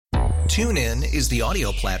TuneIn is the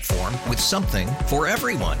audio platform with something for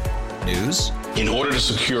everyone. News. In order to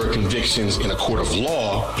secure convictions in a court of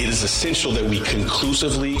law, it is essential that we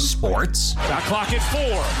conclusively. Sports. Shot clock at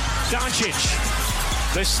 4.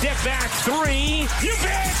 Doncic. The step back 3. You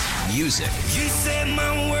bet. Music. You set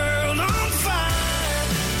my world on fire.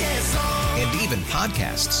 Yes, and even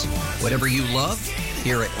podcasts. Whatever you love,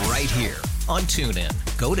 hear it right here on TuneIn.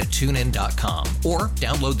 Go to TuneIn.com or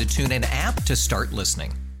download the TuneIn app to start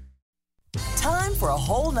listening. Time for a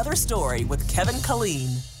whole nother story with Kevin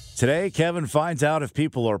Killeen. Today, Kevin finds out if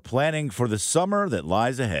people are planning for the summer that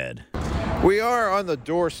lies ahead. We are on the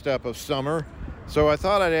doorstep of summer, so I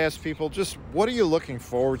thought I'd ask people, just what are you looking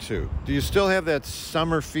forward to? Do you still have that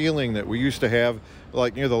summer feeling that we used to have,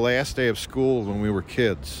 like near the last day of school when we were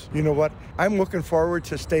kids? You know what? I'm looking forward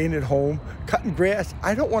to staying at home, cutting grass.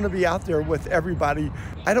 I don't want to be out there with everybody.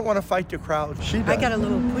 I don't want to fight the crowd. I got a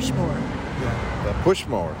little push mower. Yeah. The push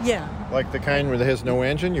mower? Yeah. Like the kind where it has no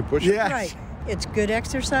engine, you push it? Yes. Right. It's good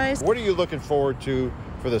exercise. What are you looking forward to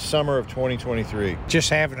for the summer of 2023? Just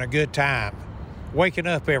having a good time. Waking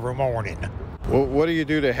up every morning. Well, what do you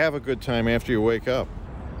do to have a good time after you wake up?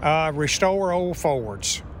 Restore old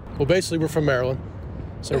Fords. Well, basically, we're from Maryland.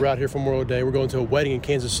 So we're out here for Memorial Day. We're going to a wedding in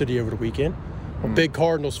Kansas City over the weekend. We're big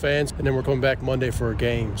Cardinals fans, and then we're coming back Monday for a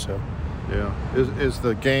game. So, yeah, is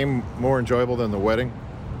the game more enjoyable than the wedding?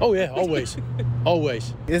 Oh yeah, always,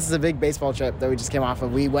 always. This is a big baseball trip that we just came off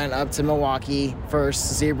of. We went up to Milwaukee first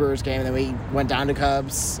to see a Brewers game, and then we went down to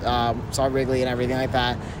Cubs, saw Wrigley and everything like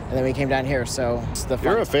that, and then we came down here. So it's the fun.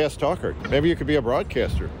 You're a fast talker. Maybe you could be a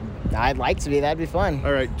broadcaster. I'd like to be. That'd be fun.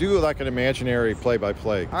 All right, do like an imaginary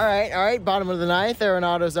play-by-play. All right. Bottom of the ninth.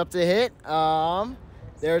 Arenado's up to hit.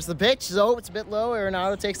 There's the pitch. Oh, it's a bit low.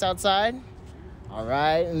 Arenado takes outside. All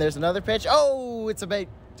right, and there's another pitch. Oh, it's a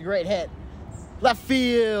great hit. Left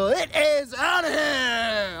field. It is out of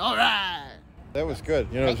here. All right. That was good.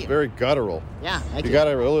 You know, it's very guttural. Yeah, thank you. You got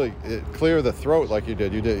to really clear the throat like you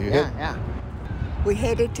did. You hit. Yeah. We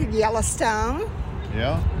headed to Yellowstone.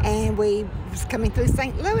 Yeah. And we was coming through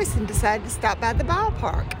St. Louis and decided to stop by the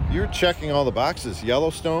ballpark. You're checking all the boxes.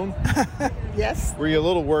 Yellowstone? Yes. Were you a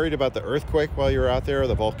little worried about the earthquake while you were out there, or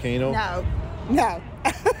the volcano? No.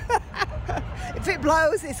 If it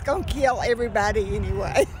blows, it's going to kill everybody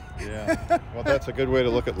anyway. Yeah. Well, that's a good way to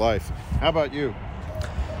look at life. How about you?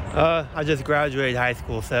 I just graduated high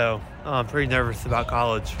school, so I'm pretty nervous about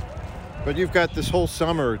college. But you've got this whole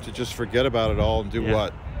summer to just forget about it all and do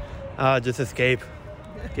what? Just escape.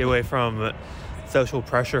 Get away from social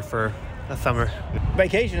pressure for a summer.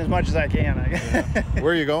 Vacation as much as I can, I guess. Yeah.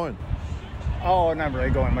 Where are you going? Oh, not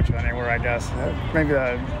really going much of anywhere, I guess. Maybe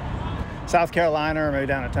South Carolina or maybe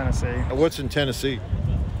down to Tennessee. What's in Tennessee?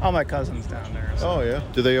 All my cousins down there. So. Oh, yeah.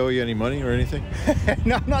 Do they owe you any money or anything?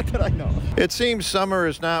 No, not that I know of. It seems summer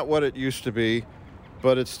is not what it used to be,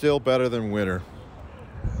 but it's still better than winter.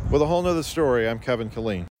 With a whole nother story, I'm Kevin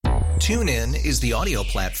Killeen. TuneIn is the audio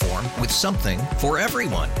platform with something for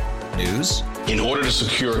everyone. News. In order to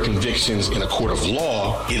secure convictions in a court of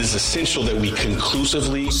law, it is essential that we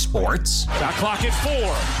conclusively. Sports. Shot clock at 4.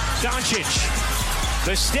 Doncic.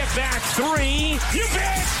 The step back 3. You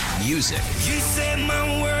bet. Music. You set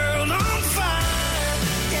my world on fire.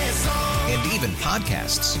 Yes, and even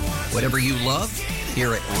podcasts. Whatever you love,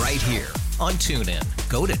 hear it right here on TuneIn.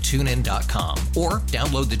 Go to TuneIn.com or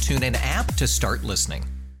download the TuneIn app to start listening.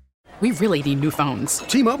 We really need new phones.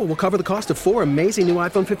 T-Mobile will cover the cost of 4 amazing new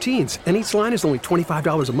iPhone 15s, and each line is only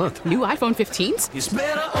 $25 a month. New iPhone 15s? It's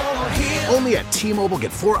better over here. Only at T-Mobile,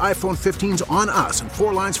 get 4 iPhone 15s on us and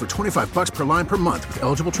 4 lines for $25 per line per month with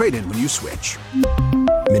eligible trade-in when you switch.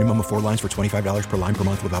 Minimum of 4 lines for $25 per line per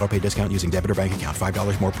month with autopay discount using debit or bank account.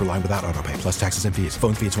 $5 more per line without autopay, plus taxes and fees.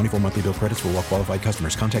 Phone fee at 24 monthly bill credits for well-qualified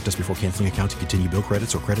customers. Contact us before canceling account to continue bill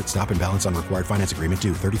credits or credit stop and balance on required finance agreement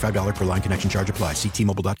due. $35 per line connection charge applies. See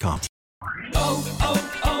T-Mobile.com.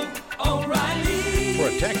 O'Reilly.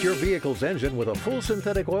 Protect your vehicle's engine with a full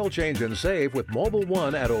synthetic oil change and save with Mobil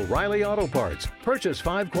 1 at O'Reilly Auto Parts. Purchase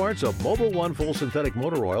 5 quarts of Mobil 1 full synthetic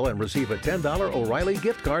motor oil and receive a $10 O'Reilly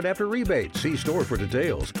gift card after rebate. See store for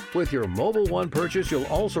details. With your Mobil 1 purchase, you'll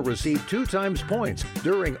also receive 2 times points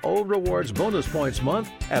during O Rewards Bonus Points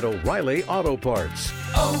Month at O'Reilly Auto Parts.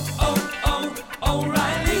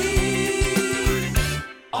 O'Reilly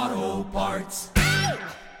Auto Parts.